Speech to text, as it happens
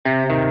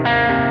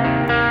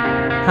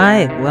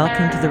Hi,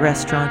 welcome to the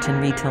Restaurant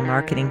and Retail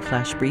Marketing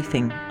Flash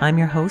Briefing. I'm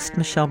your host,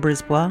 Michelle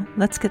Brisbois.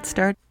 Let's get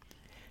started.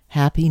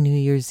 Happy New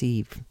Year's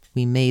Eve.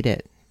 We made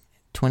it.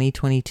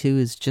 2022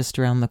 is just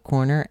around the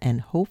corner and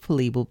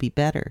hopefully will be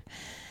better.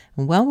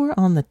 And while we're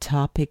on the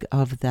topic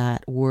of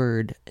that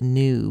word,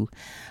 new,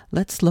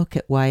 let's look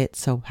at why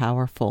it's so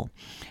powerful.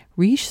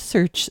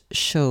 Research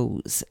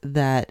shows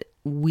that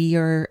we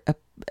are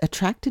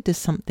attracted to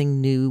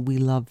something new. We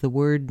love the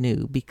word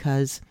new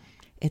because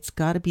it's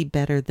got to be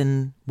better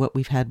than what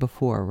we've had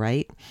before,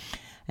 right?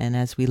 And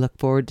as we look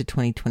forward to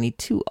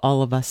 2022,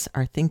 all of us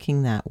are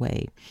thinking that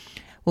way.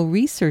 Well,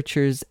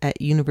 researchers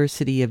at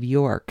University of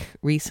York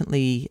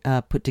recently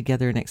put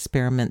together an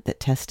experiment that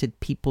tested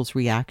people's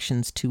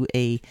reactions to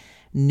a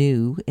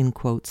new, in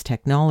quotes,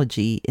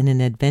 technology in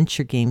an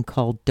adventure game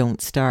called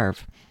Don't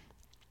Starve.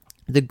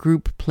 The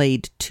group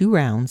played 2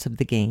 rounds of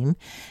the game,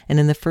 and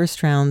in the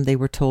first round, they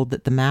were told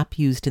that the map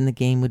used in the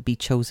game would be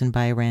chosen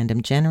by a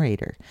random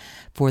generator.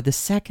 For the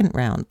second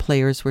round,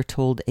 players were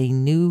told a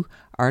new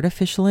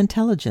artificial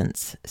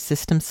intelligence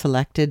system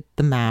selected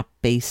the map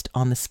based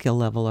on the skill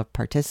level of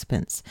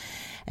participants.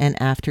 And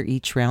after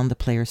each round, the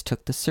players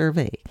took the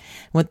survey.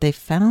 What they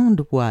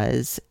found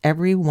was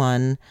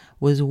everyone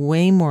was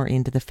way more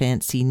into the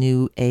fancy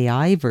new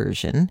AI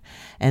version,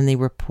 and they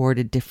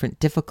reported different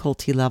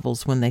difficulty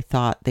levels when they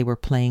thought they were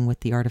playing with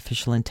the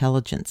artificial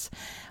intelligence.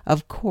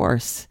 Of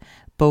course,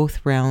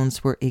 both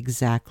rounds were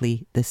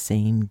exactly the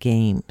same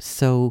game.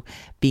 So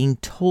being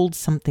told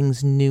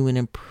something's new and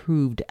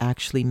improved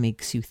actually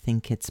makes you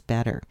think it's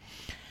better.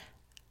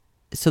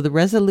 So the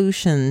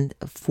resolution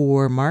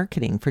for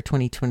marketing for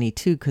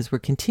 2022, because we're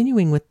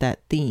continuing with that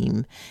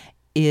theme,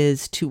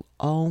 is to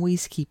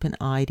always keep an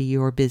eye to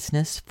your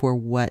business for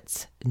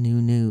what's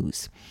new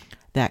news.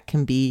 That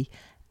can be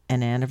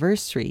an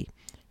anniversary.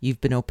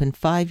 You've been open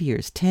 5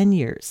 years, 10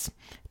 years,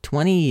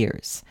 20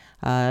 years.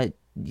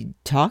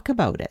 Talk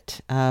about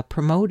it,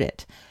 promote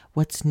it.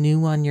 What's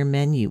new on your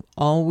menu?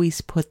 Always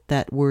put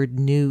that word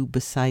new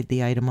beside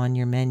the item on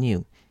your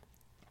menu.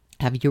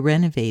 Have you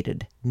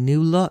renovated?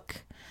 New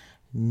look,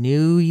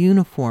 new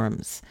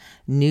uniforms,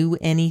 new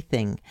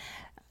anything.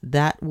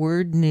 That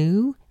word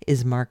new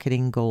is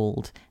marketing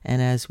gold.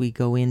 And as we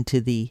go into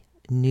the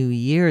new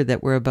year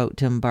that we're about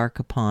to embark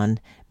upon,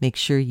 make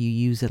sure you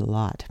use it a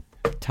lot.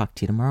 Talk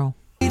to you tomorrow.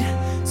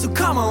 So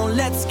come on,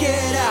 let's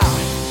get out.